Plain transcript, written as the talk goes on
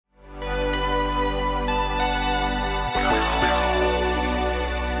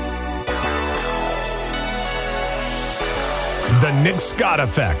The Nick Scott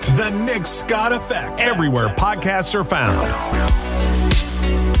Effect. The Nick Scott Effect. Everywhere podcasts are found.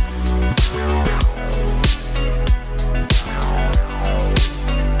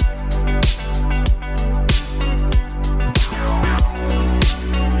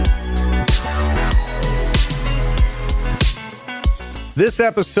 This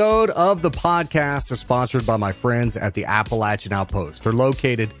episode of the podcast is sponsored by my friends at the Appalachian Outpost. They're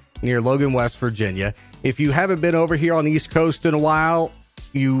located near Logan, West Virginia. If you haven't been over here on the East Coast in a while,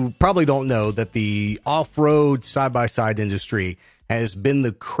 you probably don't know that the off-road side-by-side industry has been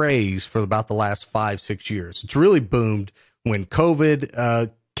the craze for about the last 5-6 years. It's really boomed when COVID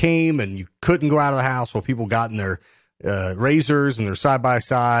came and you couldn't go out of the house while people got in their Razors and their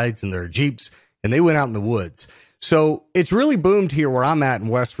side-by-sides and their Jeeps, and they went out in the woods. So it's really boomed here where I'm at in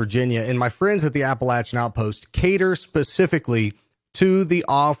West Virginia, and my friends at the Appalachian Outpost cater specifically to the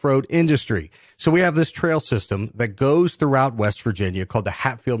off-road industry. So we have this trail system that goes throughout West Virginia called the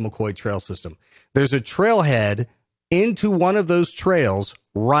Hatfield-McCoy Trail System. There's a trailhead into one of those trails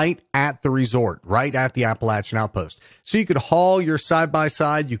right at the resort, right at the Appalachian Outpost. So you could haul your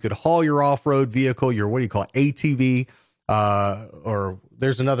side-by-side, you could haul your off-road vehicle, your, what do you call it, ATV, or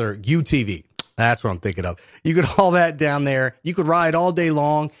there's another UTV. That's what I'm thinking of. You could haul that down there. You could ride all day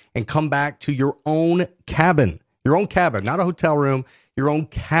long and come back to your own cabin, not a hotel room, your own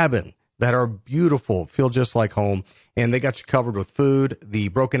cabin that are beautiful, feel just like home. And they got you covered with food. The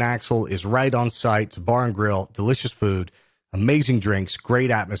Broken Axle is right on site. It's a bar and grill, delicious food, amazing drinks,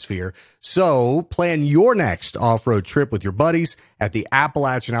 great atmosphere. So plan your next off-road trip with your buddies at the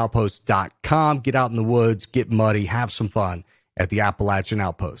AppalachianOutpost.com. Get out in the woods, get muddy, have some fun at the Appalachian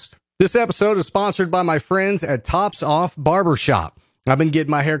Outpost. This episode is sponsored by my friends at Tops Off Barbershop. I've been getting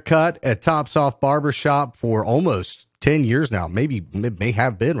my hair cut at Tops Off Barbershop for almost 10 years now. Maybe it may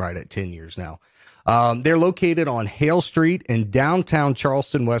have been right at 10 years now. They're located on Hale Street in downtown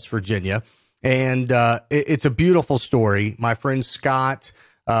Charleston, West Virginia. And it's a beautiful story. My friend Scott,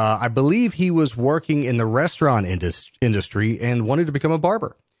 I believe he was working in the restaurant industry and wanted to become a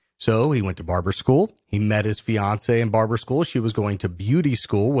barber. So he went to barber school. He met his fiance in barber school. She was going to beauty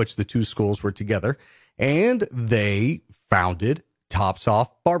school, which the two schools were together. And they founded Tops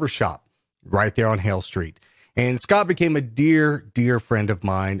Off Barbershop right there on Hale Street. And Scott became a dear, dear friend of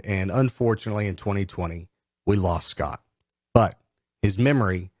mine. And unfortunately, in 2020, we lost Scott. But his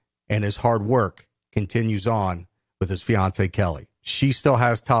memory and his hard work continues on with his fiance, Kelly. She still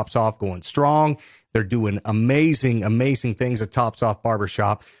has Tops Off going strong. They're doing amazing, amazing things at Tops Off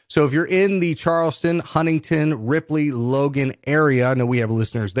Barbershop. So if you're in the Charleston, Huntington, Ripley, Logan area, I know we have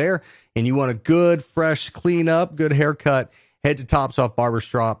listeners there, and you want a good, fresh, clean up, good haircut, head to Tops Off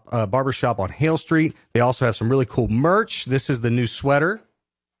Barbershop on Hale Street. They also have some really cool merch. This is the new sweater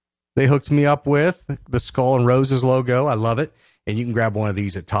they hooked me up with, the Skull and Roses logo. I love it. And you can grab one of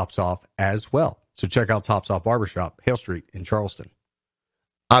these at Tops Off as well. So check out Tops Off Barbershop, Hale Street in Charleston.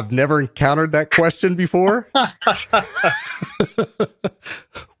 I've never encountered that question before.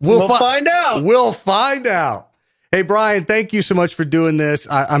 We'll find out. We'll find out. Hey, Brian, thank you so much for doing this.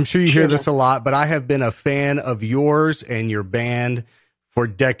 I'm sure you hear this a lot, but I have been a fan of yours and your band for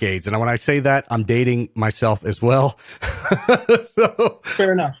decades. And when I say that, I'm dating myself as well. So,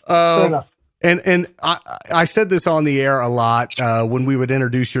 Fair enough. And I said this on the air a lot when we would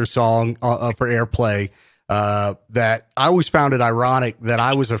introduce your song for airplay. That I always found it ironic that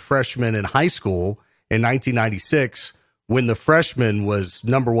I was a freshman in high school in 1996 when the Freshmen was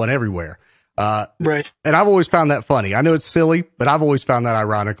 #1 everywhere. Right. And I've always found that funny. I know it's silly, but I've always found that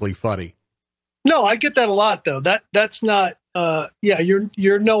ironically funny. No, I get that a lot though. That's not,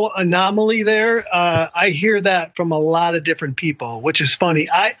 you're no anomaly there. I hear that from a lot of different people, which is funny.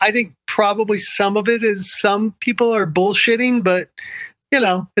 I think probably some of it is some people are bullshitting, but you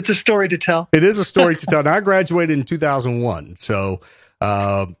know, it's a story to tell. It is a story to tell. Now, I graduated in 2001, so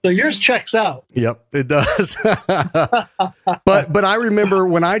yours checks out. Yep, it does. but I remember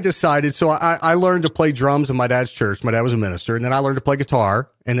when I decided. So I learned to play drums in my dad's church. My dad was a minister, and then I learned to play guitar.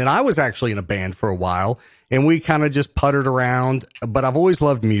 And then I was actually in a band for a while, and we kind of just puttered around. But I've always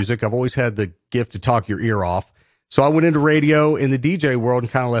loved music. I've always had the gift to talk your ear off. So I went into radio in the DJ world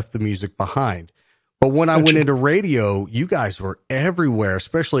and kind of left the music behind. But when I went into radio, you guys were everywhere,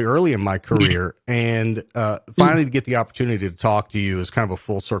 especially early in my career. And finally to get the opportunity to talk to you is kind of a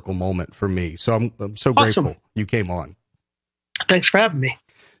full circle moment for me. So I'm so grateful you came on. Thanks for having me.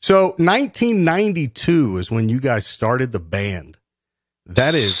 So 1992 is when you guys started the band.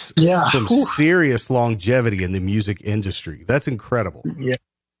 That is some serious longevity in the music industry. That's incredible. Yeah,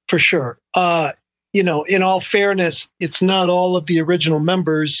 for sure. You know, in all fairness, it's not all of the original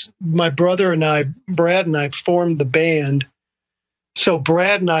members. My brother and I, Brad and I, formed the band So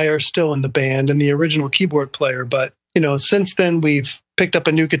Brad and I are still in the band and the original keyboard player. But, since then we've picked up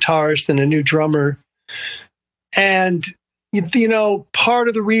a new guitarist and a new drummer. And, part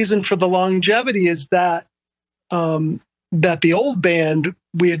of the reason for the longevity is that, that the old band,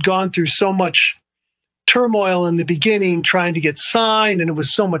 we had gone through so much turmoil in the beginning trying to get signed, and it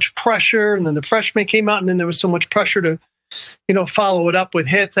was so much pressure. And then the Freshmen came out, and then there was so much pressure to, follow it up with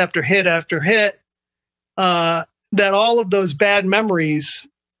hits after hit after hit, that all of those bad memories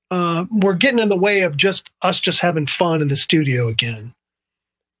were getting in the way of us just having fun in the studio again.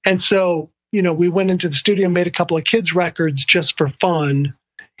 And so, we went into the studio and made a couple of kids' records just for fun.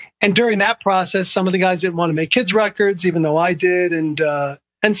 And during that process, some of the guys didn't want to make kids' records, even though I did. And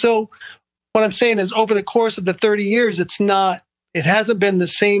so what I'm saying is, over the course of the 30 years, it hasn't been the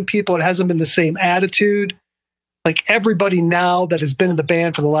same people. It hasn't been the same attitude. Like, everybody now that has been in the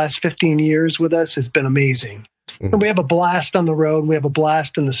band for the last 15 years with us has been amazing. Mm-hmm. And we have a blast on the road. We have a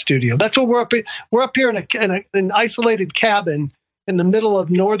blast in the studio. That's what we're up here in an isolated cabin in the middle of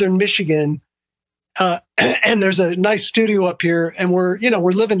northern Michigan. And there's a nice studio up here, and we're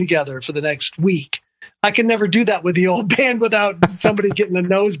living together for the next week. I could never do that with the old band without somebody getting a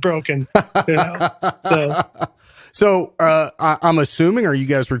nose broken. So I'm assuming, are you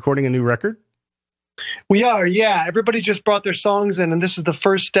guys recording a new record? We are, yeah. Everybody just brought their songs in, and this is the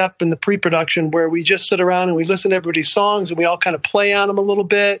first step in the pre-production where we just sit around and we listen to everybody's songs, and we all kind of play on them a little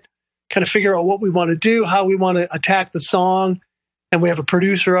bit, kind of figure out what we want to do, how we want to attack the song. And we have a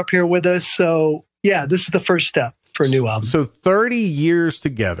producer up here with us. So, yeah, this is the first step for a new album. So 30 years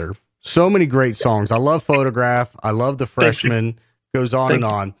together, so many great songs. I love Photograph. I love The Freshmen. Goes on and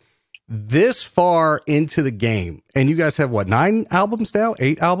on. This far into the game, and you guys have, what, 9 albums now?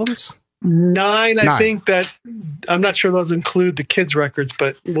 8 albums? 9. I think that, I'm not sure those include the kids' records,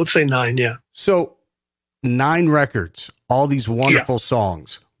 but we'll say 9, yeah. So 9 records, all these wonderful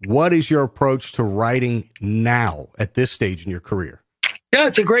songs. What is your approach to writing now at this stage in your career? Yeah,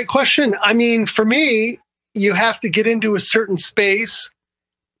 it's a great question. I mean, for me, you have to get into a certain space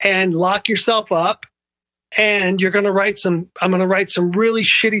and lock yourself up, and I'm going to write some really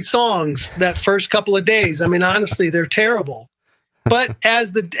shitty songs that first couple of days. I mean, honestly, they're terrible. But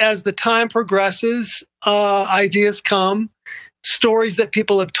as the time progresses, ideas come, stories that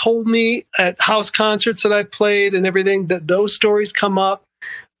people have told me at house concerts that I've played and everything, that those stories come up.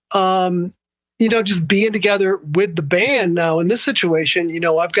 Just being together with the band now in this situation,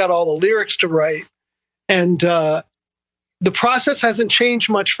 I've got all the lyrics to write, and the process hasn't changed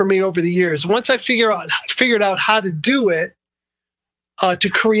much for me over the years. Once I figured out how to do it, to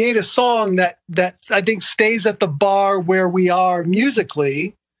create a song that I think stays at the bar where we are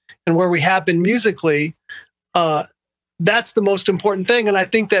musically and where we have been musically, that's the most important thing. And I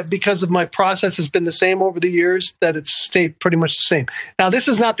think that because of my process has been the same over the years, that it's stayed pretty much the same. Now, this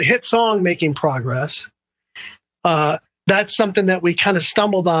is not the hit song making progress. That's something that we kind of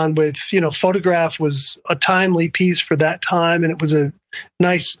stumbled on with, Photograph was a timely piece for that time, and it was a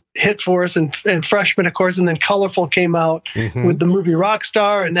nice hit for us, and Freshmen, of course, and then Colorful came out with the movie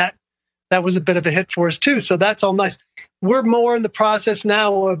Rockstar, and that was a bit of a hit for us too. So that's all nice. We're more in the process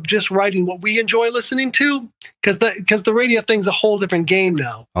now of just writing what we enjoy listening to, because the radio thing's a whole different game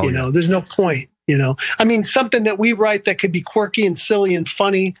now. There's no point. I mean, something that we write that could be quirky and silly and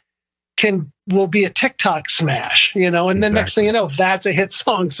funny will be a TikTok smash, and then next thing you know, that's a hit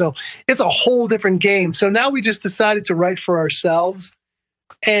song. So it's a whole different game. So now we just decided to write for ourselves,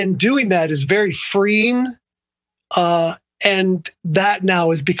 and doing that is very freeing. And that now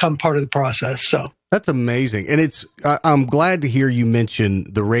has become part of the process. So that's amazing. And I'm glad to hear you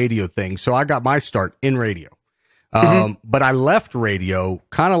mention the radio thing. So I got my start in radio. But I left radio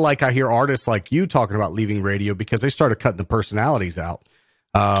kind of like I hear artists like you talking about leaving radio, because they started cutting the personalities out.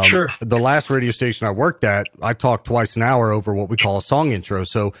 Sure. The last radio station I worked at, I talked twice an hour over what we call a song intro.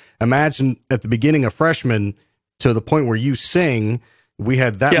 So imagine at the beginning of Freshmen to the point where you sing, we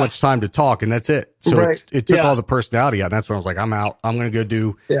had that much time to talk, and that's it. So it took all the personality out. And that's when I was like, I'm out. I'm going to go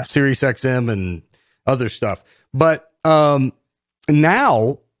do Sirius XM and other stuff. But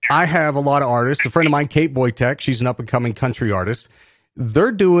now I have a lot of artists. A friend of mine, Kate Boytek, she's an up and coming country artist.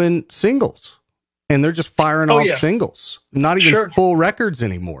 They're doing singles, and they're just firing off singles, not even full records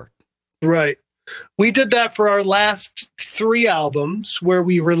anymore. Right. We did that for our last 3 albums, where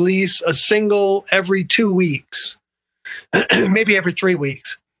we release a single every 2 weeks, maybe every 3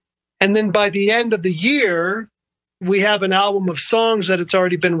 weeks. And then by the end of the year, we have an album of songs that it's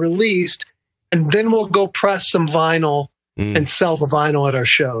already been released, and then we'll go press some vinyl and sell the vinyl at our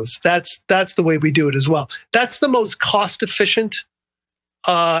shows. That's the way we do it as well. That's the most cost efficient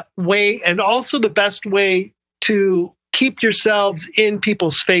way, and also the best way to keep yourselves in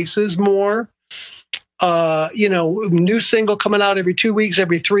people's faces more. New single coming out every 2 weeks,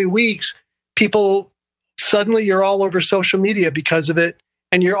 every 3 weeks. People, suddenly you're all over social media because of it.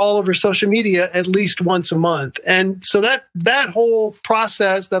 And you're all over social media at least once a month. And so that whole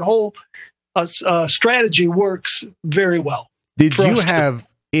process, that whole strategy works very well. Did you have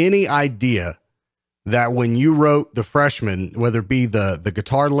any idea that when you wrote The Freshmen, whether it be the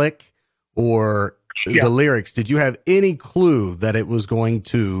guitar lick or the lyrics, did you have any clue that it was going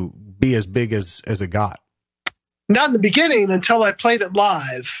to be as big as it got? Not in the beginning, until I played it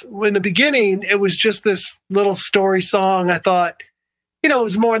live. In the beginning, it was just this little story song. I thought, it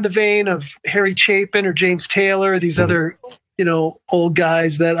was more in the vein of Harry Chapin or James Taylor, these other, old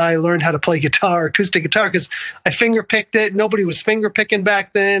guys that I learned how to play guitar, acoustic guitar, because I finger picked it. Nobody was finger picking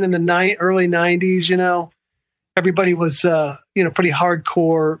back then in the early 90s, Everybody was, pretty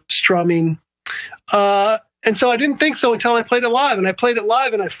hardcore strumming. And so I didn't think so until I played it live. And I played it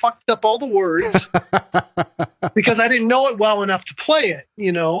live and I fucked up all the words because I didn't know it well enough to play it.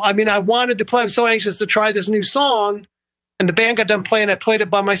 I wanted to play. I was so anxious to try this new song. And the band got done playing. I played it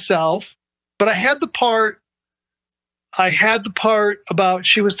by myself, but I had the part about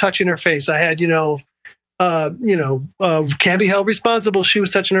she was touching her face. I had, can't be held responsible. She was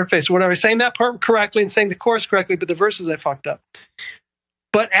touching her face. Whatever. I sang that part correctly and sang the chorus correctly, but the verses I fucked up.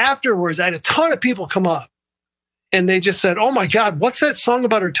 But afterwards, I had a ton of people come up and they just said, "Oh my God, what's that song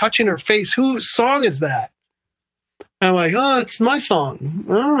about her touching her face? Whose song is that?" And I'm like, "Oh, it's my song.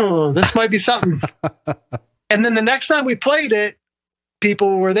 Oh, this might be something." And then the next time we played it,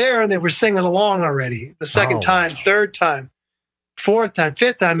 people were there and they were singing along already. The second time, third time, fourth time,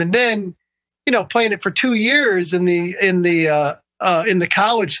 fifth time, and then, playing it for 2 years in the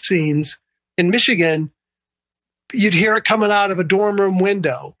college scenes in Michigan, you'd hear it coming out of a dorm room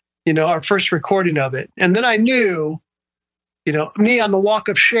window. Our first recording of it, and then I knew, me on the walk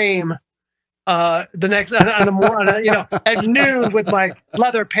of shame. The next, at noon with my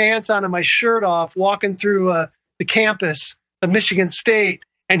leather pants on and my shirt off, walking through the campus of Michigan State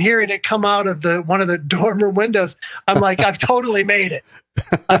and hearing it come out of one of the dorm room windows, I'm like, I've totally made it.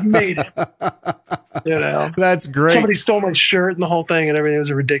 I've made it. That's great. Somebody stole my shirt and the whole thing and everything. It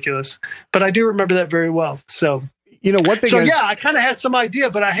was ridiculous, but I do remember that very well. So, one thing. I kind of had some idea,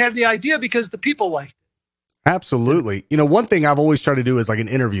 but I had the idea because the people liked it. Absolutely. One thing I've always tried to do is like an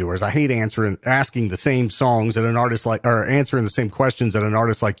interviewer is I hate asking the same songs that an artist or answering the same questions that an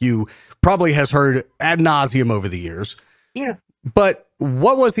artist like you probably has heard ad nauseum over the years. Yeah. But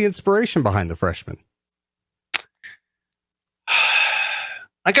what was the inspiration behind The Freshmen?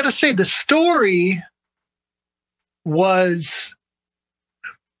 I got to say, the story was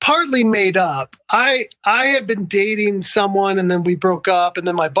partly made up. I had been dating someone and then we broke up, and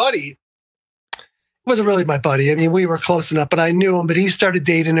then my buddy, wasn't really my buddy. I mean, we were close enough, but I knew him, but he started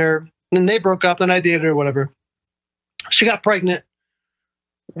dating her and then they broke up. Then I dated her, whatever. She got pregnant.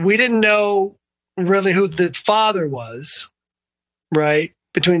 We didn't know really who the father was, right?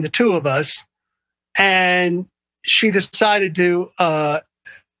 Between the two of us. And she decided to have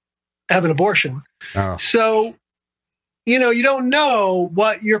an abortion. Oh. So, you don't know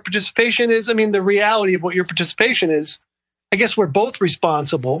what your participation is. I mean, the reality of what your participation is, I guess we're both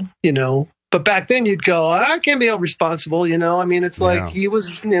responsible, But back then you'd go, I can't be held responsible, I mean, it's like he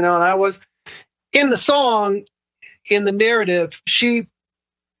was, and I was. In the song, in the narrative, she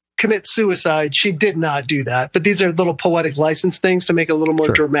commits suicide. She did not do that. But these are little poetic license things to make it a little more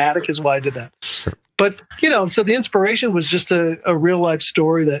dramatic is why I did that. Sure. But, so the inspiration was just a real life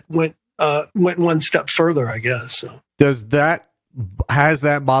story that went one step further, I guess. So. Has that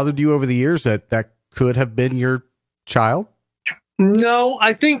bothered you over the years that could have been your child? No,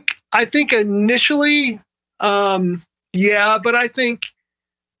 I think initially, but I think,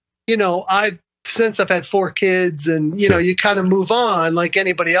 since I've had 4 kids and, you kind of move on like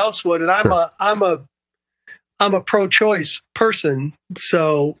anybody else would. And I'm a pro-choice person.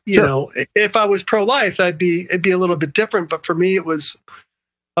 So, if I was pro-life, it'd be a little bit different. But for me, it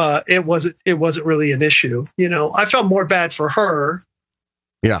wasn't really an issue. I felt more bad for her.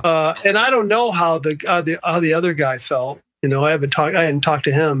 Yeah. And I don't know how the other guy felt. I hadn't talked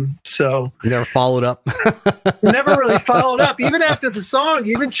to him, so you never followed up. Never really followed up, even after the song.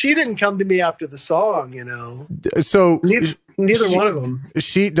 Even she didn't come to me after the song. So neither one of them.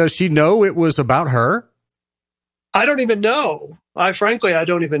 Does she know it was about her? I don't even know. Frankly, I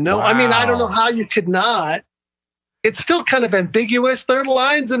don't even know. Wow. I mean, I don't know how you could not. It's still kind of ambiguous. There are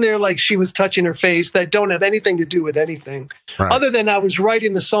lines in there like she was touching her face that don't have anything to do with anything, other than I was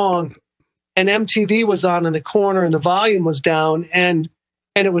writing the song. And MTV was on in the corner and the volume was down. And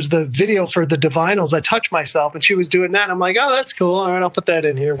and it was the video for the Divinals, I Touch Myself, and she was doing that. And I'm like, oh, that's cool. All right, I'll put that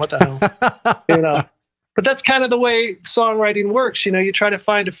in here. What the hell? You know? But that's kind of the way songwriting works. You know, you try to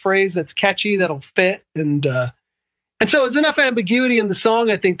find a phrase that's catchy, that'll fit. And so there's enough ambiguity in the song,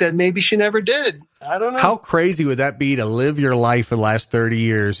 I think, that maybe she never did. I don't know. How crazy would that be to live your life for the last 30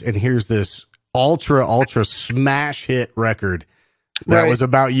 years and here's this ultra smash hit record that was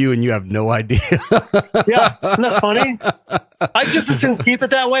about you and you have no idea? Yeah, isn't that funny? I just assume keep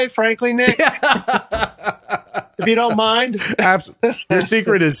it that way, frankly, Nick. If you don't mind. Absolutely. Your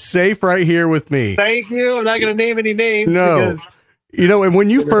secret is safe right here with me. Thank you. I'm not going to name any names. No. Because, you know, and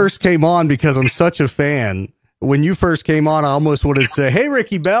when you first came on, because I'm such a fan, when you first came on, I almost wanted to say, hey,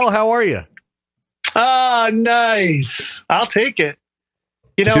 Ricky Bell, how are you? Ah, nice. I'll take it.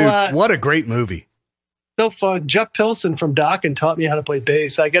 You know, dude, what a great movie. So fun. Jeff Pilson from Dokken taught me how to play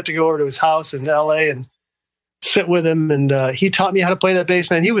bass. I got to go over to his house in LA and sit with him, and he taught me how to play that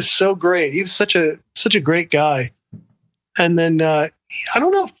bass, man. He was so great. He was such a great guy. And then I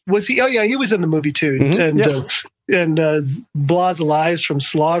don't know, was he? Oh yeah, he was in the movie too. Mm-hmm. And Blah's Elias from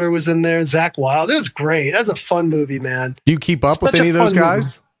Slaughter was in there. Zach Wilde. It was great. That's a fun movie, man. Do you keep up with any of those guys?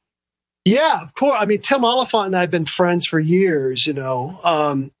 Movie. Yeah, of course. I mean, Tim Oliphant and I have been friends for years. You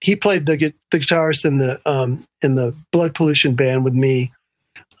know, he played the guitarist in the Blood Pollution band with me.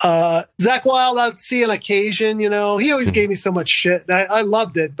 Zach Wilde, I'd see on occasion. You know, he always gave me so much shit, and I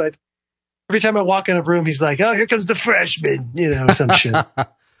loved it. But every time I walk in a room, he's like, "Oh, here comes the Freshmen," you know, some shit.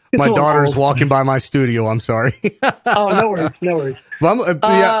 My daughter's walking by my studio. I'm sorry. Oh, no worries. Well,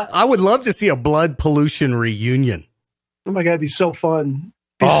 I would love to see a Blood Pollution reunion. Oh my God, it'd be so fun.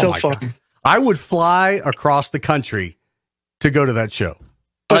 So fun. God. I would fly across the country to go to that show.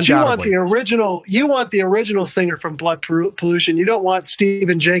 But you want the original. You want the original singer from Blood Pollution. You don't want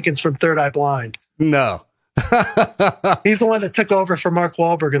Stephen Jenkins from Third Eye Blind. No, he's the one that took over for Mark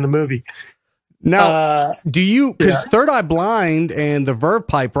Wahlberg in the movie. Now, do you? Because Third Eye Blind and the Verve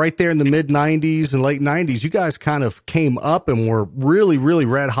Pipe, right there in the mid '90s and late '90s, you guys kind of came up and were really, really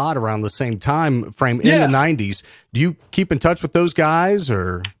red hot around the same time frame in the '90s. Do you keep in touch with those guys,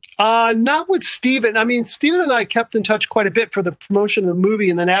 or? Not with Steven. I mean, Steven and I kept in touch quite a bit for the promotion of the movie,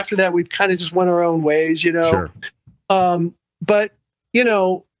 and then after that, we kind of just went our own ways, you know. Sure. But you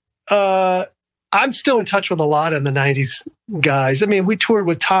know, I'm still in touch with a lot of the '90s guys. I mean, we toured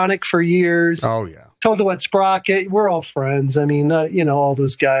with Tonic for years. Oh yeah. Told the Wet Sprocket. We're all friends. I mean, you know, all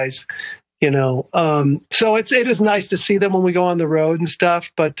those guys. You know, so it is nice to see them when we go on the road and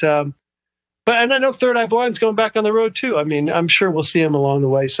stuff. But and I know Third Eye Blind's going back on the road too. I mean, I'm sure we'll see him along the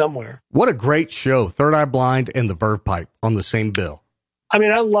way somewhere. What a great show. Third Eye Blind and the Verve Pipe on the same bill. I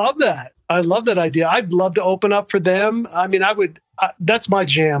mean, I love that. I love that idea. I'd love to open up for them. I mean, that's my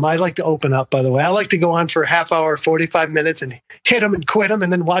jam. I like to open up, by the way. I like to go on for a half hour, 45 minutes and hit them and quit them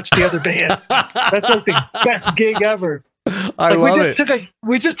and then watch the other band. That's like the best gig ever. I love it.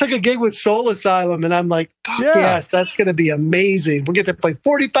 We just took a gig with Soul Asylum, and I'm like, yes, that's going to be amazing. We get to play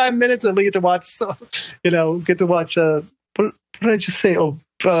 45 minutes, and we get to watch, what did I just say? Oh,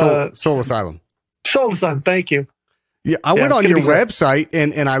 Soul Asylum. Soul Asylum. Thank you. Yeah, I went on your website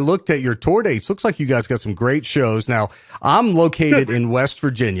and I looked at your tour dates. Looks like you guys got some great shows. Now, I'm located in West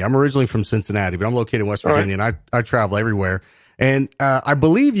Virginia. I'm originally from Cincinnati, but I'm located in West Virginia, and I travel everywhere. And I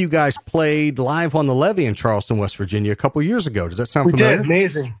believe you guys played Live on the Levee in Charleston, West Virginia a couple years ago. Does that sound familiar? We did.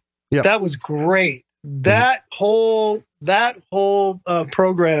 Amazing. Yeah. That was great. That whole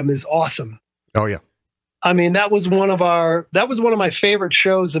program is awesome. Oh yeah. I mean, that was one of my favorite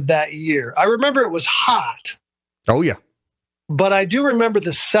shows of that year. I remember it was hot. Oh yeah. But I do remember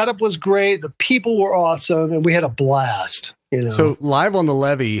the setup was great. The people were awesome, and we had a blast. You know? So Live on the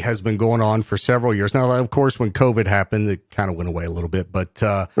Levee has been going on for several years. Now, of course, when COVID happened, it kind of went away a little bit. But,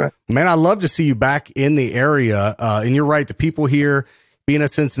 man, I love to see you back in the area. And you're right, the people here, being a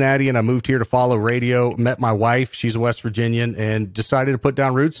Cincinnati, and I moved here to follow radio, met my wife. She's a West Virginian, and decided to put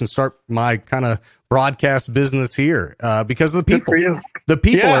down roots and start my kind of broadcast business here because of the people. Good for you. The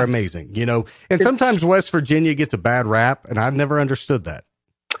people are amazing, you know. And sometimes West Virginia gets a bad rap, and I've never understood that.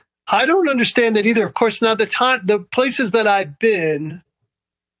 I don't understand that either. Of course, now the places that I've been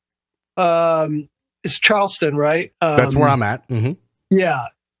is Charleston, right? That's where I'm at. Mm-hmm. Yeah.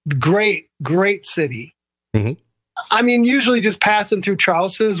 Great city. Mm-hmm. I mean, usually just passing through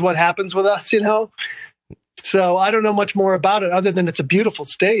Charleston is what happens with us, you know? So I don't know much more about it other than it's a beautiful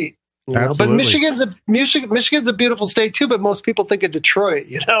state. You know? But Michigan's a beautiful state too, but most people think of Detroit,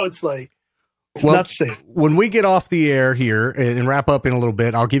 you know? It's like, when we get off the air here and wrap up in a little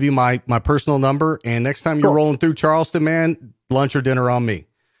bit, I'll give you my personal number. And next time you're rolling through Charleston, man, lunch or dinner on me.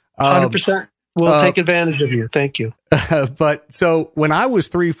 100%. We'll take advantage of you. Thank you. But so when I was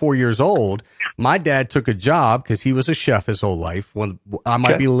 3-4 years old, my dad took a job because he was a chef his whole life. I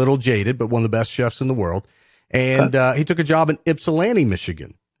might be a little jaded, but one of the best chefs in the world. And he took a job in Ypsilanti,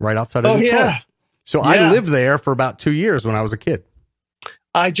 Michigan, right outside of Detroit. Yeah. So I lived there for about 2 years when I was a kid.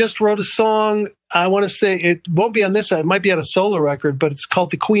 I just wrote a song. I want to say it won't be on this. It might be on a solo record, but it's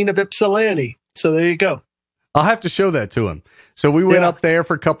called The Queen of Ypsilanti. So there you go. I'll have to show that to him. So we went up there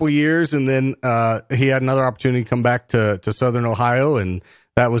for a couple of years, and then he had another opportunity to come back to Southern Ohio, and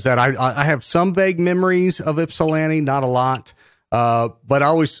that was that. I have some vague memories of Ypsilanti, not a lot, but I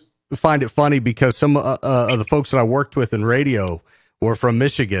always find it funny because some of the folks that I worked with in radio were from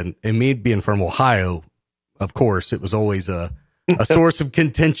Michigan, and me being from Ohio, of course, it was always a source of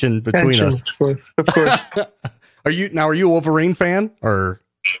contention between us. Of course. Are you a Wolverine fan or?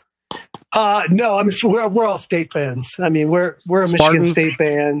 No, I mean we're all State fans. I mean we're a Michigan State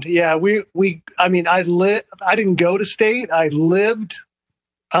band. Yeah, I mean I didn't go to State. I lived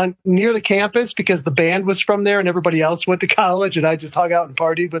near the campus because the band was from there and everybody else went to college, and I just hung out and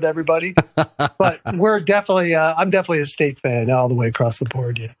partied with everybody. But we're definitely I'm definitely a State fan all the way across the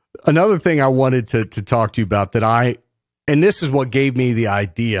board. Yeah. Another thing I wanted to talk to you about and this is what gave me the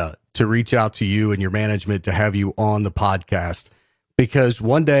idea to reach out to you and your management to have you on the podcast. Because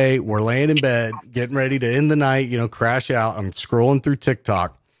one day we're laying in bed, getting ready to end the night, crash out. I'm scrolling through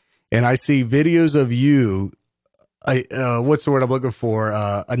TikTok and I see videos of you. What's the word I'm looking for?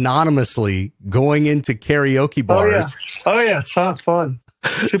 Anonymously going into karaoke bars. Oh yeah. It's fun.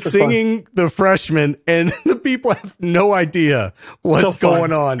 Super singing fun. The Freshmen, and the people have no idea what's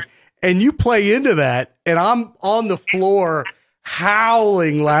going on. And you play into that, and I'm on the floor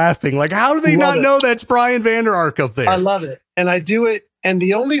howling, laughing. Like, how do they not know that's Brian Vander Ark up there? I love it. And I do it.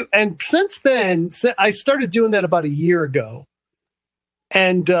 And since then, I started doing that about a year ago.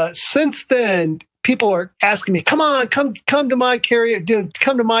 And since then, people are asking me, come on, come to my karaoke,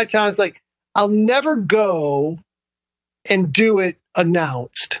 come to my town. It's like, I'll never go and do it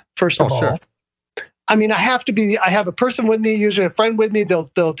announced, first of all. Sure. I mean, I have a person with me, usually a friend with me.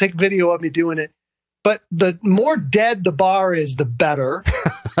 They'll take video of me doing it. But the more dead the bar is, the better.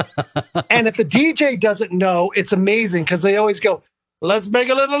 And if the DJ doesn't know, it's amazing because they always go, let's make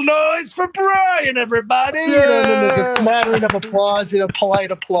a little noise for Brian, everybody. Yeah. And then there's a smattering of applause,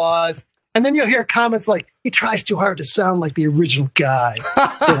 polite applause. And then you'll hear comments like, he tries too hard to sound like the original guy.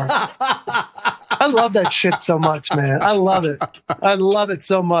 I love that shit so much, man. I love it. I love it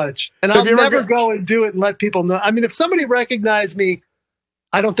so much. And I'll never go and do it and let people know. I mean, if somebody recognized me,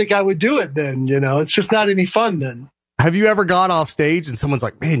 I don't think I would do it then, It's just not any fun then. Have you ever gone off stage and someone's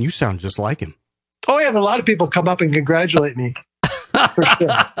like, man, you sound just like him? Oh, yeah. A lot of people come up and congratulate me. For sure.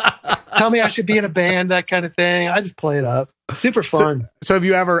 Tell me I should be in a band, that kind of thing. I just play it up. It's super fun. So have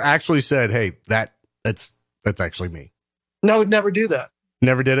you ever actually said, hey, that's actually me? No, I would never do that.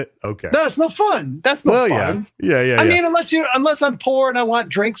 Never did it? Okay. No, it's no fun. That's no fun. Yeah. I mean, unless I'm poor and I want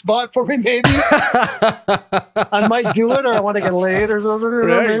drinks bought for me, maybe I might do it, or I want to get laid or something.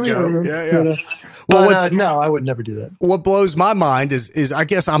 There you go. Yeah. But no, I would never do that. What blows my mind is I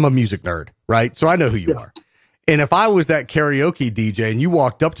guess I'm a music nerd, right? So I know who you are. And if I was that karaoke DJ and you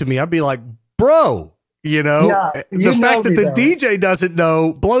walked up to me, I'd be like, bro, the fact that the DJ doesn't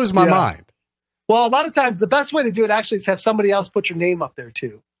know blows my mind. Well, a lot of times the best way to do it actually is have somebody else put your name up there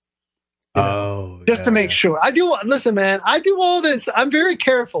too. Just to make sure. Listen, man, I do all this. I'm very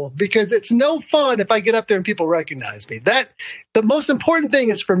careful because it's no fun if I get up there and people recognize me. The most important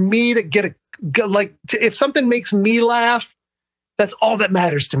thing is for me to if something makes me laugh, that's all that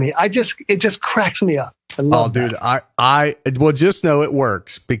matters to me. It just cracks me up. I love dude, I just know it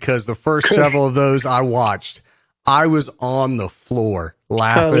works because the first several of those I watched, I was on the floor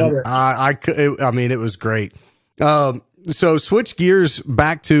laughing. I mean, it was great. So switch gears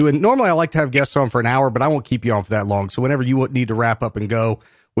back to, and normally I like to have guests on for an hour, but I won't keep you on for that long. So whenever you need to wrap up and go,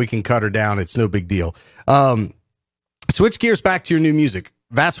 we can cut her down. It's no big deal. Switch gears back to your new music.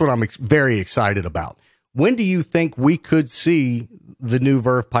 That's what I'm very excited about. When do you think we could see the new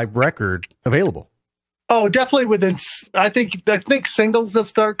Verve Pipe record available? Oh, definitely within, I think singles will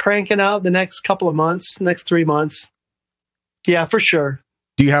start cranking out the next couple of months, next 3 months. Yeah, for sure.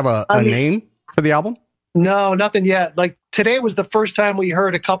 Do you have a name for the album? No, nothing yet. Like today was the first time we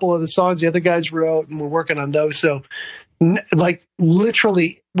heard a couple of the songs the other guys wrote, and we're working on those. So like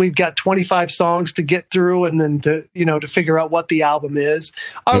literally we've got 25 songs to get through and then to figure out what the album is.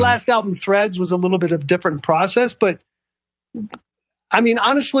 Our last album, Threads, was a little bit of a different process, but I mean,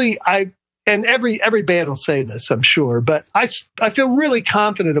 honestly, and every band will say this, I'm sure, but I feel really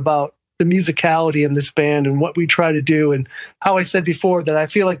confident about the musicality in this band and what we try to do, and how I said before that I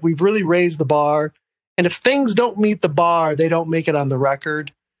feel like we've really raised the bar. And if things don't meet the bar, they don't make it on the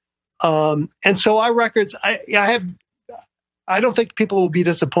record. And so our records, I don't think people will be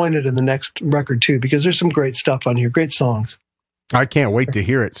disappointed in the next record too, because there's some great stuff on here, great songs. I can't wait to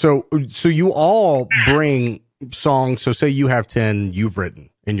hear it. So you all bring songs. So say you have 10 you've written,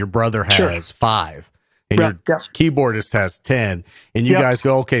 and your brother has 5, and your keyboardist has 10, and you guys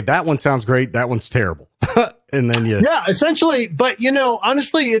go, okay, that one sounds great, that one's terrible, and then essentially. But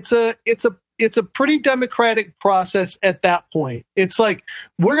honestly, it's a pretty democratic process at that point. It's like,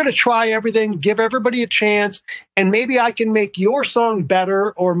 we're going to try everything, give everybody a chance, and maybe I can make your song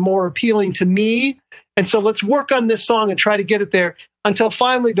better or more appealing to me. And so let's work on this song and try to get it there until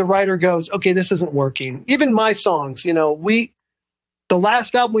finally the writer goes, okay, this isn't working. Even my songs, the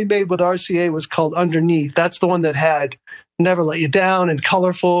last album we made with RCA was called Underneath. That's the one that had Never Let You Down and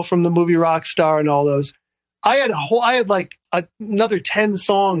Colorful from the movie Rockstar and all those. I had like another 10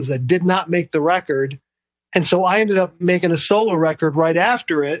 songs that did not make the record. And so I ended up making a solo record right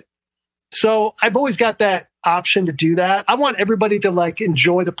after it. So I've always got that option to do that. I want everybody to like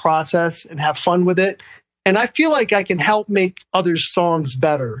enjoy the process and have fun with it. And I feel like I can help make others' songs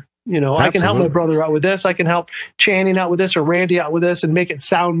better. I can help my brother out with this. I can help Channing out with this, or Randy out with this, and make it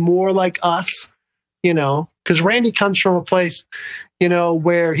sound more like us, because Randy comes from a place,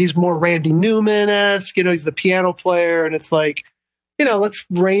 where he's more Randy Newman-esque, he's the piano player. And it's like, let's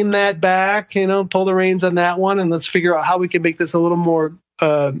rein that back, pull the reins on that one. And let's figure out how we can make this a little more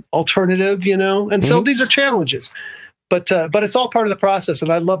alternative, and so these are challenges, but it's all part of the process.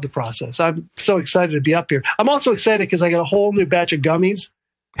 And I love the process. I'm so excited to be up here. I'm also excited because I got a whole new batch of gummies,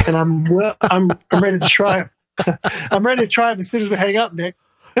 and I'm ready to try them. I'm ready to try them as soon as we hang up, Nick.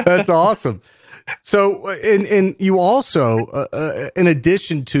 That's awesome. So, and you also, in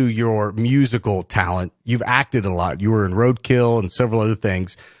addition to your musical talent, you've acted a lot. You were in Roadkill and several other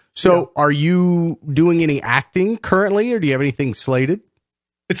things. So are you doing any acting currently, or do you have anything slated?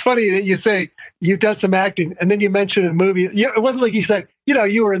 It's funny that you say you've done some acting, and then you mentioned a movie. It wasn't like you said,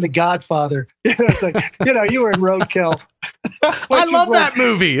 you were in The Godfather. It's like, you were in Roadkill. I love that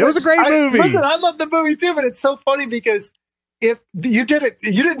movie. It was a great movie. Listen, I love the movie too, but it's so funny because if you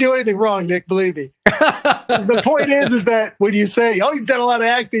didn't do anything wrong, Nick, believe me. The point is that when you say, oh, you've done a lot of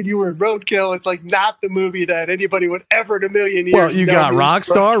acting, you were in Roadkill, it's like not the movie that anybody would ever in a million years. Well, you got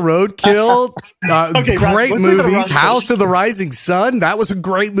Rockstar, Roadkill, great movies, House of the Rising Sun. That was a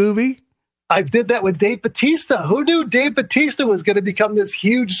great movie. I did that with Dave Bautista. Who knew Dave Bautista was going to become this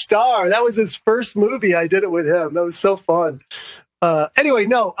huge star? That was his first movie. I did it with him. That was so fun. Anyway,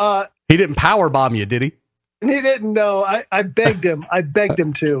 no. He didn't powerbomb you, did he? He didn't know. I begged him. I begged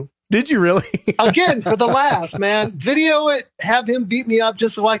him to. Did you really? Again, for the laugh, man. Video it. Have him beat me up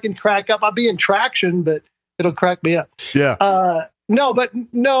just so I can crack up. I'll be in traction, but it'll crack me up. Yeah.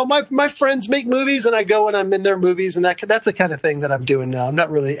 No, my friends make movies, and I go and I'm in their movies, and that's the kind of thing that I'm doing now. I'm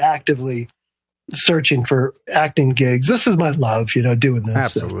not really actively searching for acting gigs. This is my love, doing this.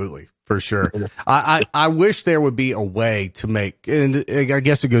 Absolutely. For sure. I wish there would be a way to make, and I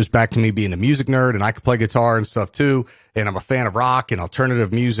guess it goes back to me being a music nerd, and I can play guitar and stuff too, and I'm a fan of rock and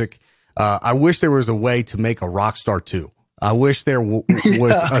alternative music. I wish there was a way to make a Rockstar 2. I wish there was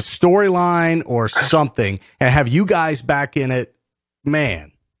a storyline or something, and have you guys back in it.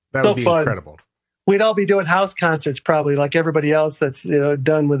 Man, that would be fun. Incredible. We'd all be doing house concerts probably like everybody else that's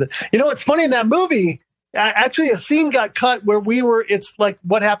done with it. It's funny in that movie. Actually, a scene got cut where it's like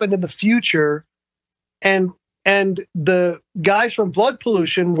what happened in the future. And the guys from Blood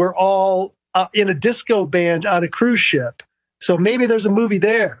Pollution were all in a disco band on a cruise ship. So maybe there's a movie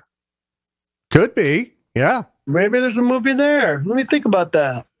there. Could be. Yeah. Maybe there's a movie there. Let me think about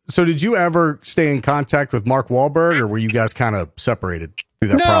that. So did you ever stay in contact with Mark Wahlberg, or were you guys kind of separated through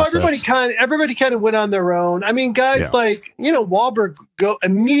that process? No, everybody kind of went on their own. I mean, guys like, Wahlberg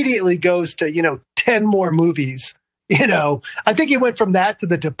immediately goes to, 10 more movies. I think he went from that to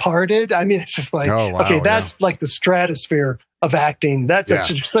The Departed. I mean, it's just like, that's like the stratosphere of acting. That's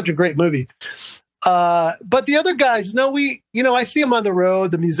such a great movie. But the other guys, I see them on the road,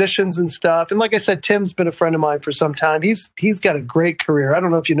 the musicians and stuff. And like I said, Tim's been a friend of mine for some time. He's got a great career. I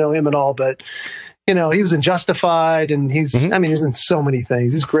don't know if you know him at all, but he was in Justified, and he's in so many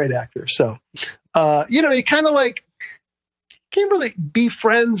things. He's a great actor. So, you kind of like can't really be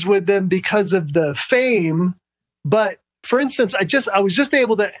friends with them because of the fame. But for instance, I was just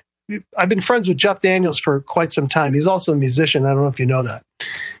able to, I've been friends with Jeff Daniels for quite some time. He's also a musician. I don't know if you know that.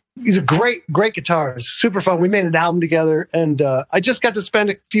 He's a great guitarist, super fun. We made an album together, and I just got to spend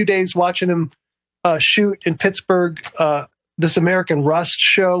a few days watching him shoot in Pittsburgh This American Rust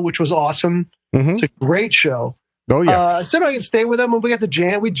show, which was awesome. It's a great show. Oh yeah. I said I could stay with him, and we got to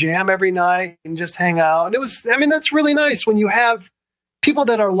jam. We jam every night and just hang out. And it was, I mean, that's really nice when you have people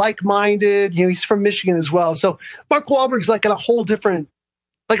that are like-minded. You know, he's from Michigan as well. So Mark Wahlberg's like in a whole different,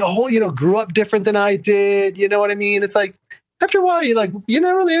 grew up different than I did. You know what I mean? It's like, after a while, you're like, you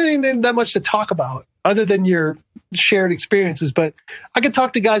don't really have anything that much to talk about other than your shared experiences. But I could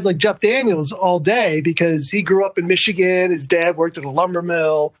talk to guys like Jeff Daniels all day because he grew up in Michigan. His dad worked at a lumber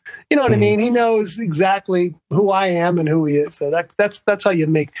mill. You know what I mean? He knows exactly who I am and who he is. So that's how you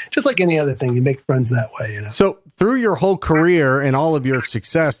make, just like any other thing, you make friends that way. You know? So through your whole career and all of your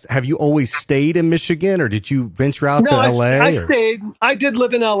success, have you always stayed in Michigan, or did you venture out to LA? I stayed. I did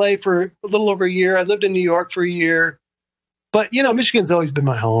live in LA for a little over a year. I lived in New York for a year. But, you know, Michigan's always been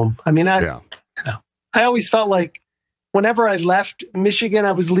my home. I mean, I always felt like whenever I left Michigan,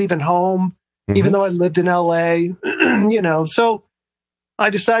 I was leaving home, even though I lived in LA, you know. So I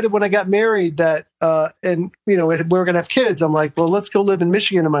decided when I got married that, and, you know, we were going to have kids. I'm like, well, let's go live in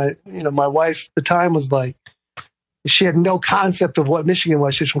Michigan. And my wife at the time was like, she had no concept of what Michigan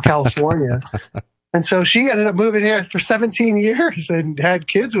was. She's from California. And so she ended up moving here for 17 years and had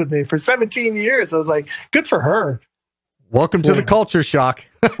kids with me for 17 years. I was like, good for her. Welcome to the culture shock.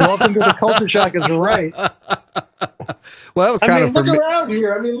 Welcome to the culture shock is right. Well, that was kind of look around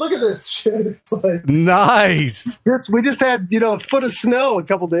here. I mean, look at this shit. It's like nice. We just had, you know, a foot of snow a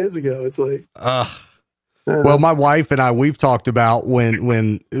couple days ago. It's like, well, my wife and I, we've talked about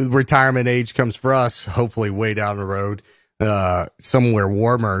when retirement age comes for us, hopefully way down the road, somewhere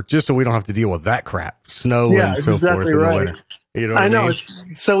warmer, just so we don't have to deal with that crap, snow and so forth in the winter. You know what I know. mean?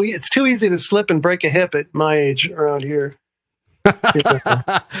 It's too easy to slip and break a hip at my age around here.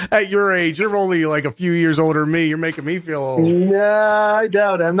 At your age, you're only like a few years older than me. You're making me feel old. Nah, I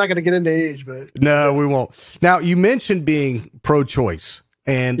doubt it. I'm not going to get into age, but no, we won't. Now, you mentioned being pro-choice,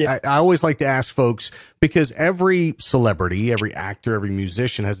 and I always like to ask folks, because every celebrity, every actor, every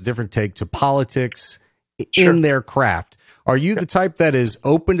musician has a different take to politics in their craft. Are you the type that is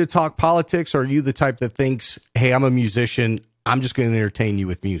open to talk politics, or are you the type that thinks, hey, I'm a musician, I'm just going to entertain you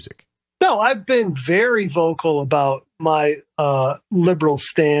with music? No, I've been very vocal about my liberal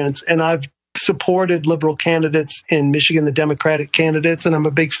stance, and I've supported liberal candidates in Michigan, the Democratic candidates, and I'm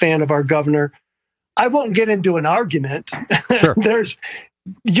a big fan of our governor. I won't get into an argument. Sure.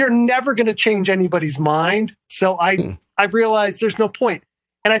 You're never going to change anybody's mind. So I've realized there's no point.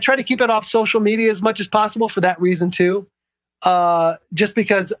 And I try to keep it off social media as much as possible for that reason too. Just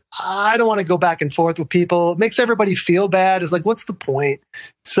because I don't want to go back and forth with people. It makes everybody feel bad. It's like, what's the point?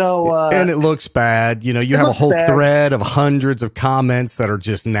 So, and it looks bad. You know, you have a whole thread of hundreds of comments that are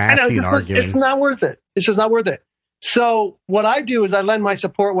just nasty and arguing. It's not worth it. It's just not worth it. So what I do is I lend my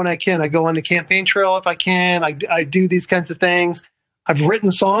support when I can. I go on the campaign trail if I can. I do these kinds of things. I've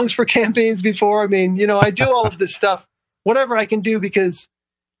written songs for campaigns before. I mean, you know, I do all of this stuff, whatever I can do, because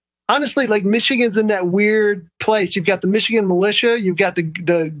honestly, like, Michigan's in that weird place. You've got the Michigan militia. You've got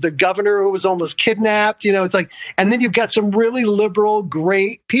the governor who was almost kidnapped. You know, it's like, and then you've got some really liberal,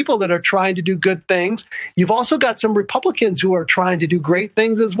 great people that are trying to do good things. You've also got some Republicans who are trying to do great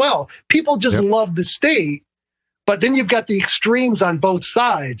things as well. People just love the state. But then you've got the extremes on both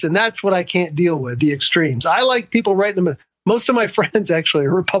sides. And that's what I can't deal with, the extremes. I like people right in the middle. Most of my friends actually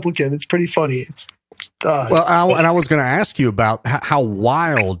are Republican. It's pretty funny. It's well, I was going to ask you about how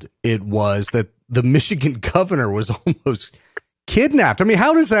wild it was that the Michigan governor was almost kidnapped. I mean,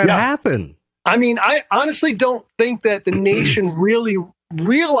 how does that happen? I mean, I honestly don't think that the nation really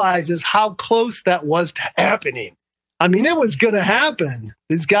realizes how close that was to happening. I mean, it was going to happen.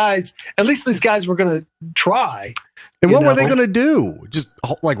 These guys, at least these guys were going to try. And what were they going to do? Just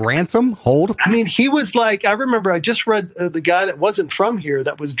like ransom, hold? I mean, he was like, I remember I just read the guy that wasn't from here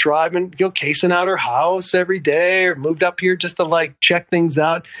that was driving, casing out her house every day, or moved up here just to like check things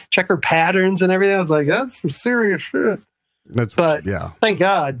out, check her patterns and everything. I was like, that's some serious shit. But thank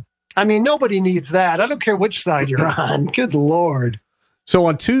God. I mean, nobody needs that. I don't care which side you're on. Good Lord. So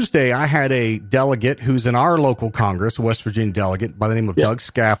on Tuesday, I had a delegate who's in our local Congress, a West Virginia delegate by the name of Doug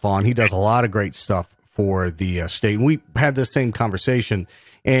Scaff on. He does a lot of great stuff for the state. And we had the same conversation.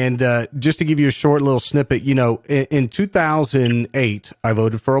 And just to give you a short little snippet, you know, in 2008, I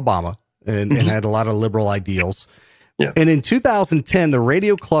voted for Obama and had a lot of liberal ideals. Yeah. And in 2010, the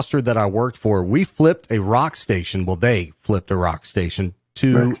radio cluster that I worked for, we flipped a rock station. Well, they flipped a rock station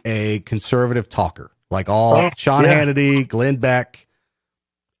to a conservative talker, like Sean Hannity, Glenn Beck,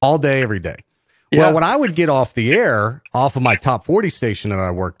 all day, every day. Yeah. Well, when I would get off the air, off of my top 40 station that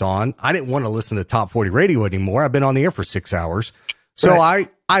I worked on, I didn't want to listen to top 40 radio anymore. I've been on the air for 6 hours. So I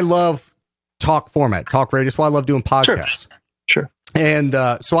love talk format, talk radio. That's why I love doing podcasts. Sure. And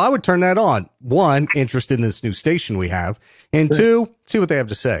so I would turn that on. One, interested in this new station we have, and two, see what they have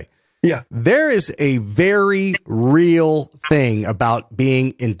to say. Yeah. There is a very real thing about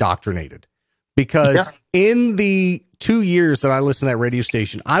being indoctrinated, because in the 2 years that I listened to that radio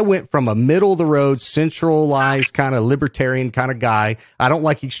station, I went from a middle of the road, centralized kind of libertarian kind of guy. I don't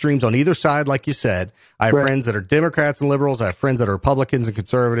like extremes on either side, like you said. I have friends that are Democrats and liberals. I have friends that are Republicans and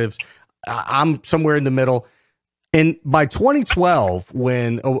conservatives. I'm somewhere in the middle. And by 2012,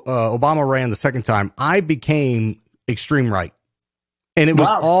 when Obama ran the second time, I became extreme right. And it was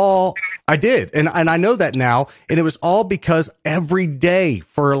all I did. And I know that now. And it was all because every day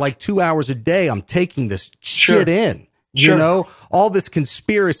for like 2 hours a day, I'm taking this shit in, you know, all this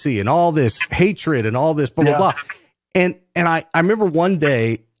conspiracy and all this hatred and all this blah, blah, blah. And I remember one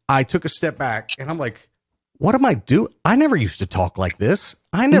day I took a step back and I'm like, what am I doing? I never used to talk like this.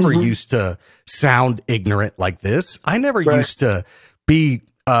 I never used to sound ignorant like this. I never used to be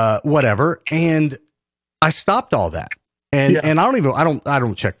whatever. And I stopped all that. And I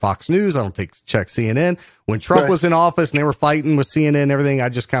don't check Fox News. I don't check CNN. When Trump was in office and they were fighting with CNN and everything, I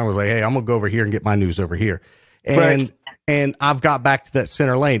just kind of was like, hey, I'm gonna go over here and get my news over here. And I've got back to that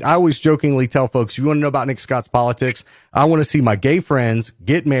center lane. I always jokingly tell folks, if you want to know about Nick Scott's politics, I want to see my gay friends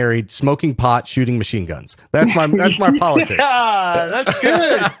get married, smoking pot, shooting machine guns. That's my politics. Yeah, that's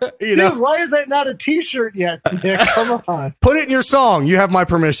good. Dude, why is that not a t-shirt yet, Nick? Come on. Put it in your song. You have my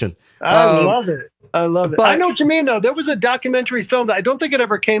permission. I love it. I love it. But I know what you mean, though. There was a documentary film that I don't think it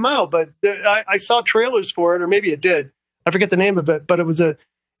ever came out, but I saw trailers for it, or maybe it did. I forget the name of it, but it was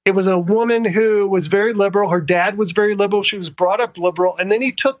a woman who was very liberal. Her dad was very liberal. She was brought up liberal. And then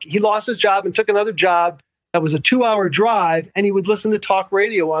he lost his job and took another job that was a 2-hour drive, and he would listen to talk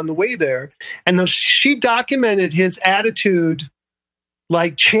radio on the way there. And she documented his attitude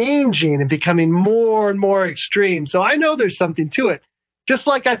like changing and becoming more and more extreme. So I know there's something to it. Just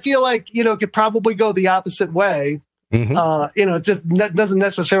like I feel like, it could probably go the opposite way. It just doesn't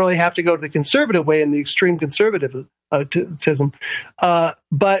necessarily have to go to the conservative way and the extreme conservatism.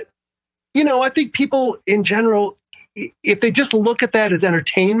 But, I think people in general, if they just look at that as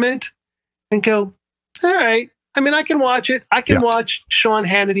entertainment and go, all right, I mean, I can watch it. I can watch Sean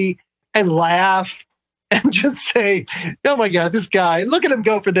Hannity and laugh and just say, oh my God, this guy, look at him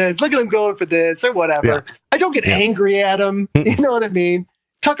go for this. Look at him going for this or whatever. Yeah. I don't get angry at him. You know what I mean?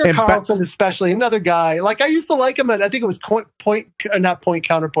 Tucker Carlson, especially, another guy. Like, I used to like him at, I think it was not point,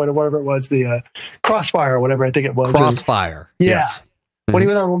 counterpoint, or whatever it was, the Crossfire or whatever I think it was. Crossfire. Yes. When he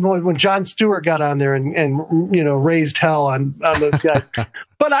was when Jon Stewart got on there and raised hell on those guys.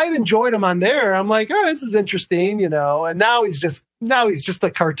 But I enjoyed him on there. I'm like, oh, this is interesting, And now he's just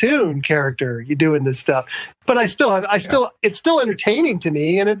a cartoon character. You doing this stuff. But it's still entertaining to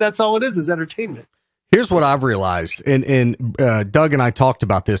me, and that's all it is entertainment. Here's what I've realized, and Doug and I talked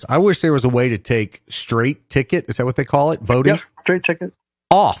about this. I wish there was a way to take straight ticket, is that what they call it, voting? Yep, straight ticket.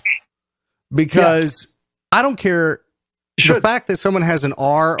 Off. Because I don't care. The fact that someone has an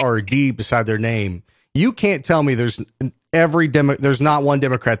R or a D beside their name, you can't tell me there's not one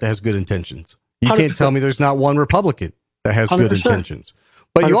Democrat that has good intentions. You 100%. Can't tell me there's not one Republican that has 100%. Good intentions.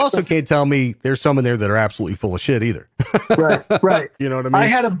 But 100%. You also can't tell me there's some in there that are absolutely full of shit either. Right. You know what I mean? I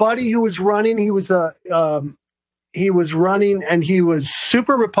had a buddy who was running. He was running, and he was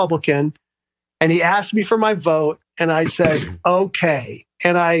super Republican. And he asked me for my vote, and I said okay.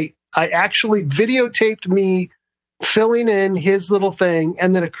 And I actually videotaped me filling in his little thing,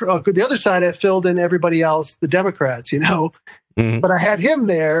 and then the other side I filled in everybody else, the Democrats, But I had him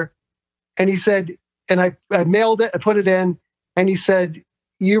there, and he said, and I mailed it, I put it in, and he said,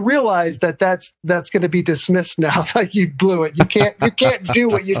 you realize that's going to be dismissed now. Like, you blew it. You can't do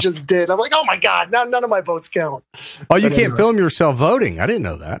what you just did. I'm like, oh my God, now none of my votes count. Oh, you can't film yourself voting. I didn't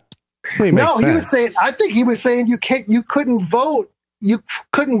know that. No, he was saying, I think he was saying you couldn't vote. You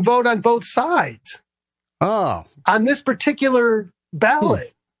couldn't vote on both sides. Oh, on this particular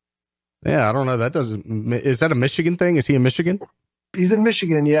ballot. Yeah, I don't know. Is that a Michigan thing? Is he in Michigan? He's in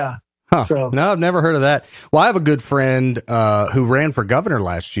Michigan, yeah. Huh. So, no, I've never heard of that. Well, I have a good friend who ran for governor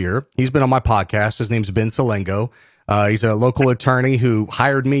last year. He's been on my podcast. His name's Ben Salengo. He's a local attorney who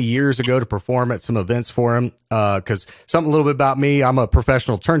hired me years ago to perform at some events for him. Because something a little bit about me, I'm a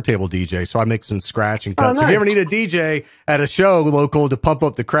professional turntable DJ, so I mix and scratch and cut. Oh, nice. So if you ever need a DJ at a show local to pump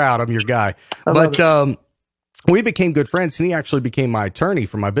up the crowd, I'm your guy. But we became good friends, and he actually became my attorney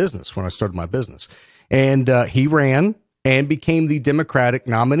for my business when I started my business. And he ran and became the Democratic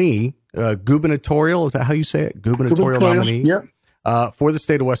nominee, gubernatorial, is that how you say it? Gubernatorial nominee yep. For the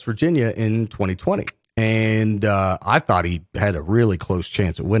state of West Virginia in 2020. and I thought he had a really close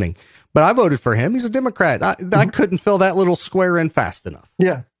chance of winning. But I voted for him. He's a Democrat. I couldn't fill that little square in fast enough.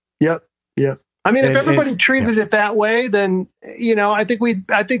 Yeah. Yep. I mean, if everybody treated it that way, then I think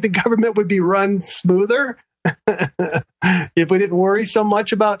the government would be run smoother if we didn't worry so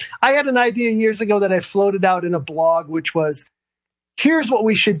much about. I had an idea years ago that I floated out in a blog, which was, here's what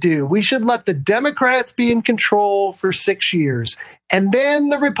we should do. We should let the Democrats be in control for 6 years. And then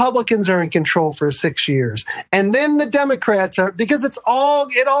the Republicans are in control for 6 years. And then the Democrats are, because it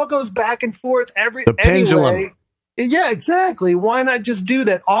all goes back and forth the pendulum. Anyway. Yeah, exactly. Why not just do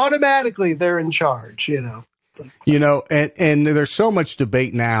that? Automatically, they're in charge, and there's so much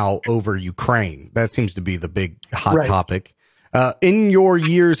debate now over Ukraine. That seems to be the big hot topic. In your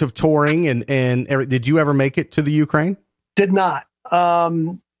years of touring, and did you ever make it to the Ukraine? Did not.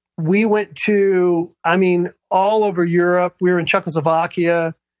 We went to, all over Europe. We were in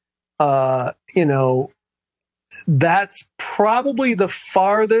Czechoslovakia. That's probably the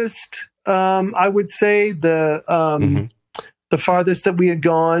farthest. I would say the farthest that we had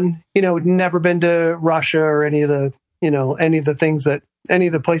gone. Never been to Russia or any of the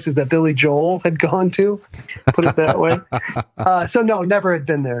places that Billy Joel had gone to. Put it that way. So no, never had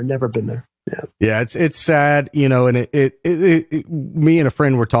been there. Never been there. Yeah, it's sad, and it me and a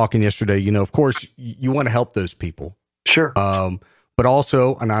friend were talking yesterday, of course you want to help those people. Sure. But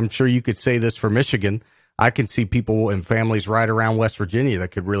also, and I'm sure you could say this for Michigan, I can see people and families right around West Virginia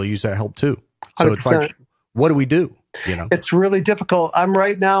that could really use that help too. So 100%. It's like, what do we do? It's really difficult. I'm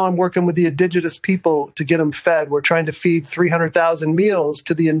working with the indigenous people to get them fed. We're trying to feed 300,000 meals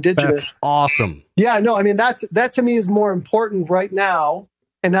to the indigenous. That's awesome. Yeah, no, that to me is more important right now.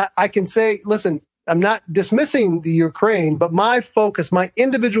 And I can say, listen, I'm not dismissing the Ukraine, but my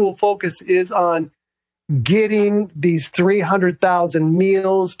individual focus is on getting these 300,000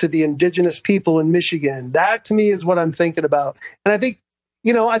 meals to the indigenous people in Michigan. That to me is what I'm thinking about. And I think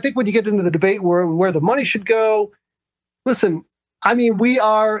when you get into the debate where the money should go, listen, we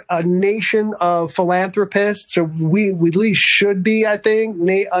are a nation of philanthropists, or we at least should be, I think.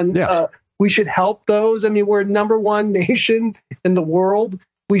 We should help those. We're number one nation in the world.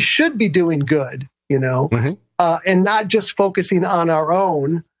 We should be doing good, and not just focusing on our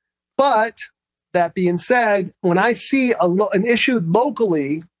own. But that being said, when I see an issue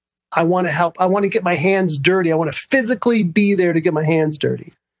locally, I want to help. I want to get my hands dirty. I want to physically be there to get my hands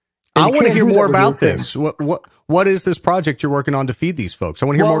dirty. And I want to hear more about this. What is this project you're working on to feed these folks? I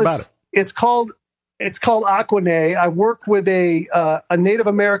want to hear more about it. It's called Aquane. I work with a Native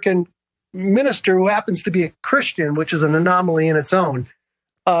American minister who happens to be a Christian, which is an anomaly in its own.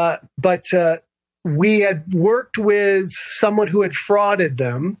 But we had worked with someone who had frauded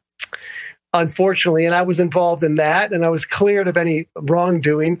them, unfortunately, and I was involved in that, and I was cleared of any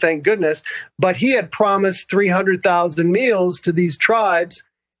wrongdoing, thank goodness. But he had promised 300,000 meals to these tribes,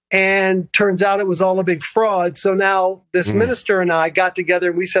 and turns out it was all a big fraud. So now this minister and I got together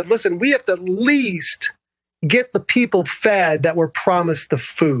and we said, listen, we have to at least get the people fed that were promised the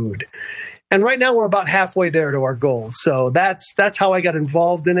food. And right now we're about halfway there to our goal. So that's how I got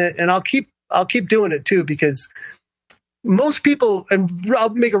involved in it. And I'll keep doing it too, because most people, and I'll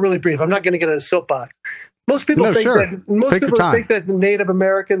make it really brief, I'm not going to get on a soapbox. Most people think that the Native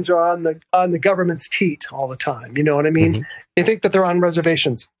Americans are on the government's teat all the time. You know what I mean? Mm-hmm. They think that they're on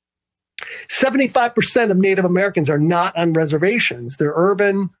reservations. 75% of Native Americans are not on reservations. They're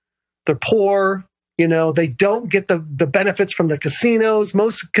urban, they're poor, they don't get the benefits from the casinos.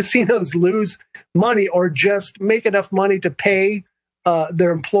 Most casinos lose money or just make enough money to pay their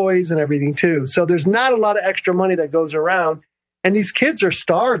employees and everything too. So there's not a lot of extra money that goes around. And these kids are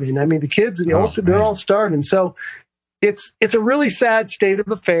starving. The kids, they're all starving. So it's a really sad state of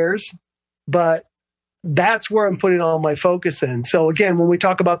affairs, but that's where I'm putting all my focus in. So again, when we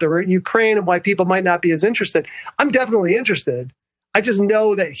talk about the Ukraine and why people might not be as interested, I'm definitely interested. I just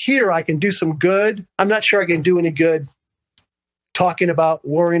know that here I can do some good. I'm not sure I can do any good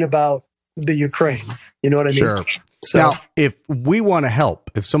worrying about the Ukraine. You know what I mean? Sure. So, now, if we want to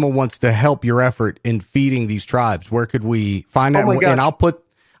help, if someone wants to help your effort in feeding these tribes, where could we find that? And I'll put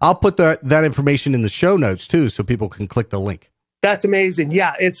that information in the show notes too, so people can click the link. That's amazing.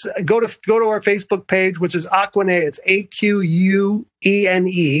 Yeah, it's go to our Facebook page, which is Aquane. It's AQUENE,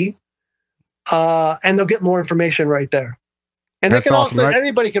 and they'll get more information right there. And they can awesome, also, right?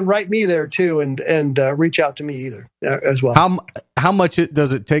 Anybody can write me there too, and reach out to me either as well. How much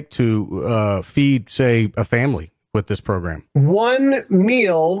does it take to feed, say, a family with this program? One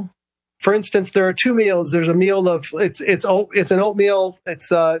meal, for instance, there are two meals. There's a meal of it's an oatmeal.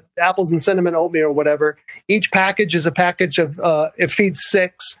 It's apples and cinnamon oatmeal or whatever. Each package is a package of it feeds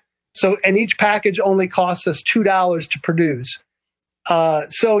 6. So, and each package only costs us $2 to produce.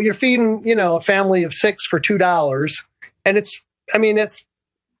 So you're feeding, a family of 6 for $2. And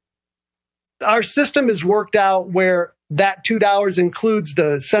our system is worked out where that $2 includes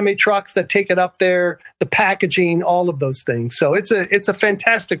the semi trucks that take it up there, the packaging, all of those things. So it's a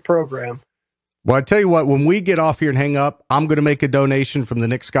fantastic program. Well, I tell you what, when we get off here and hang up, I'm going to make a donation from the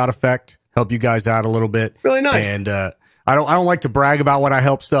Nick Scott Effect, help you guys out a little bit. Really nice. And I don't like to brag about when I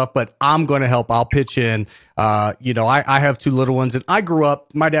help stuff, but I'm going to help. I'll pitch in. I have 2 little ones, and I grew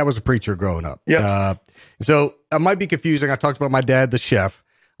up. My dad was a preacher growing up. Yeah. So it might be confusing. I talked about my dad, the chef.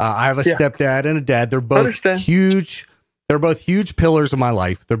 I have a stepdad and a dad. They're both huge. They're both huge pillars of my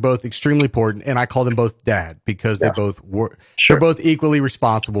life. They're both extremely important, and I call them both dad because they both were. Sure. They're both equally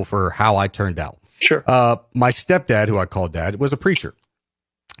responsible for how I turned out. Sure. My stepdad, who I call dad, was a preacher,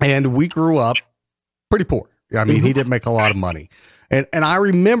 and we grew up pretty poor. I mean, he didn't make a lot of money, and I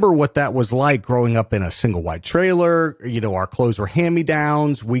remember what that was like growing up in a single wide trailer. Our clothes were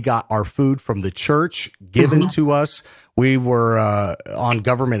hand-me-downs. We got our food from the church given to us. We were on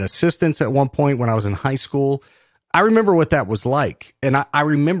government assistance at one point when I was in high school. I remember what that was like. And I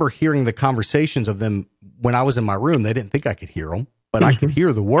remember hearing the conversations of them when I was in my room. They didn't think I could hear them, but I could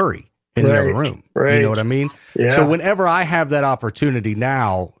hear the worry in the other room. Right. You know what I mean? Yeah. So whenever I have that opportunity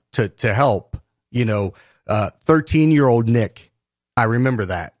now to help, 13-year-old Nick, I remember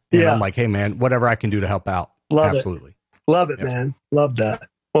that. And I'm like, hey, man, whatever I can do to help out. Absolutely. Love it, man. Love that.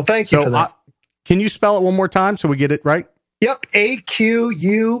 Well, thank you for that. Can you spell it one more time so we get it right? Yep.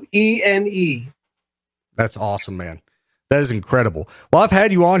 AQUENE. That's awesome, man. That is incredible. Well, I've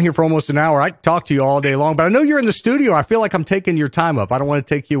had you on here for almost an hour. I can talk to you all day long, but I know you're in the studio. I feel like I'm taking your time up. I don't want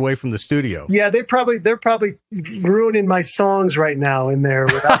to take you away from the studio. Yeah, they're probably ruining my songs right now in there.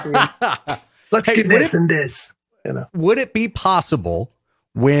 Let's do this and this. Would it be possible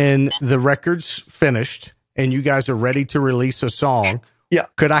when the record's finished and you guys are ready to release a song? Yeah.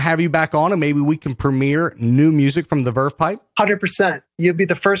 Could I have you back on and maybe we can premiere new music from the Verve Pipe? 100%. You'd be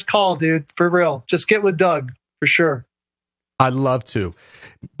the first call, dude. For real. Just get with Doug for sure. I'd love to.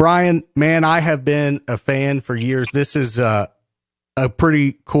 Brian, man, I have been a fan for years. This is a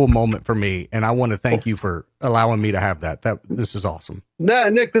pretty cool moment for me, and I want to thank you for allowing me to have that. This is awesome. Yeah,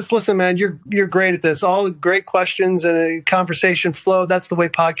 Nick, listen, man, you're great at this. All great questions and a conversation flow. That's the way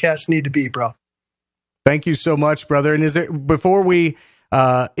podcasts need to be, bro. Thank you so much, brother. And before we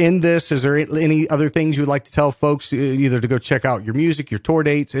end this, is there any other things you would like to tell folks, either to go check out your music, your tour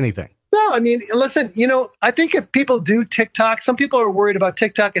dates, anything? No, I mean, listen, I think if people do TikTok, some people are worried about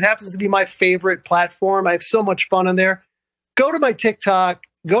TikTok. It happens to be my favorite platform. I have so much fun on there. Go to my TikTok,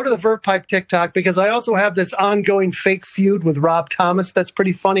 go to the Verve Pipe TikTok, because I also have this ongoing fake feud with Rob Thomas. That's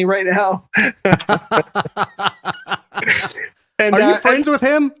pretty funny right now. And, are you friends with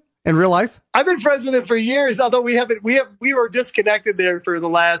him in real life? I've been friends with him for years, although we were disconnected there for the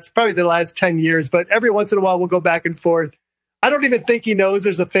last 10 years, but every once in a while we'll go back and forth. I don't even think he knows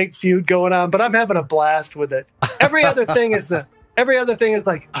there's a fake feud going on, but I'm having a blast with it. Every other thing is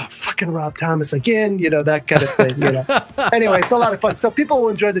like, oh, fucking Rob Thomas again, that kind of thing. Anyway, it's a lot of fun. So people will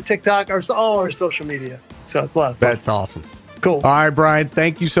enjoy the TikTok or all our social media. So it's a lot of fun. That's awesome. Cool. All right, Brian.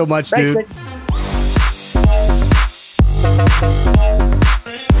 Thank you so much, Thanks, dude. Nick.